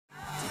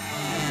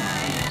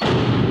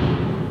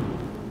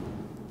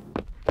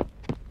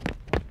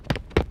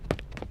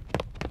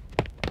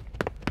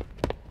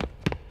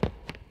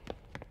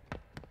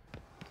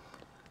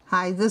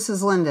Hi, this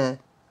is Linda.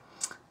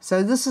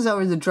 So this is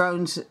over the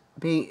drones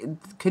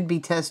could be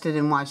tested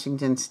in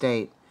Washington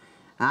State.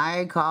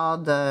 I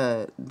called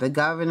the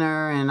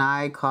governor and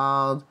I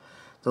called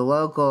the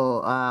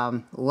local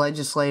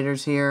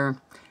legislators here,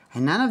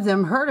 and none of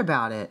them heard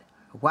about it.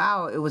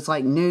 Wow, it was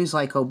like news,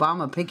 like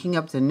Obama picking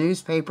up the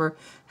newspaper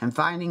and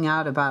finding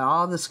out about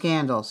all the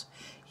scandals.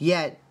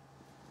 Yet,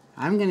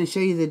 I'm going to show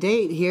you the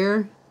date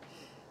here.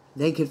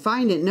 They could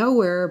find it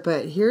nowhere,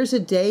 but here's a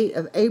date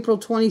of April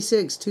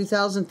 26,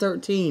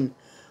 2013.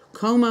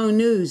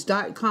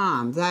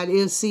 KOMOnews.com. That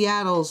is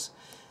Seattle's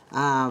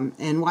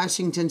and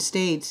Washington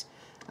State's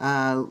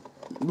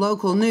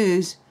local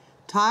news,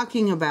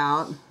 talking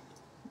about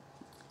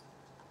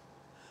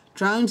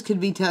drones could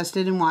be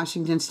tested in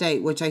Washington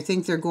State, which I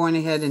think they're going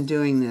ahead and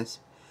doing this.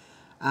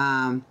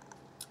 And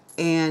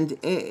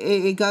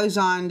it goes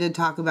on to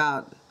talk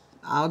about,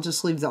 I'll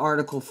just leave the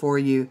article for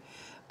you.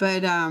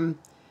 But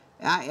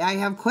I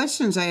have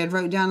questions. I had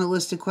wrote down a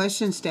list of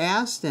questions to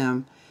ask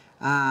them,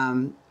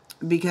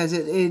 because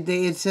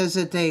it says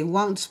that they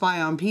won't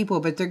spy on people,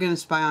 but they're going to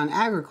spy on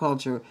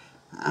agriculture.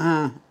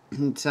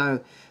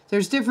 So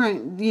there's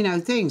different,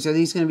 things. Are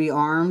these going to be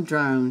armed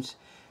drones?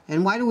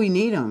 And why do we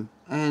need them?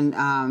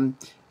 And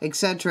et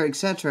cetera, et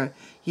cetera.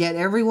 Yet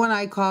everyone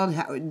I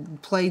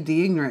called played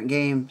the ignorant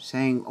game,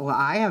 saying, well,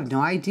 I have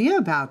no idea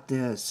about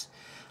this.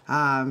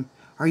 Are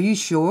you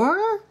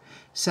sure?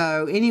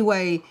 So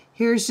anyway,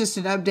 here's just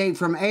an update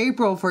from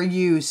April for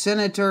you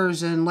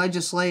senators and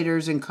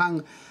legislators and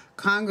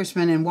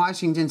congressmen in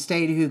Washington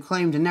State who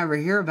claim to never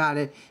hear about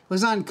it. It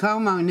was on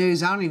KOMO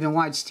News. I don't even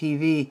watch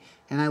TV,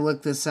 and I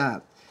looked this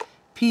up.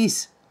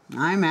 Peace.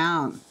 I'm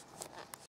out.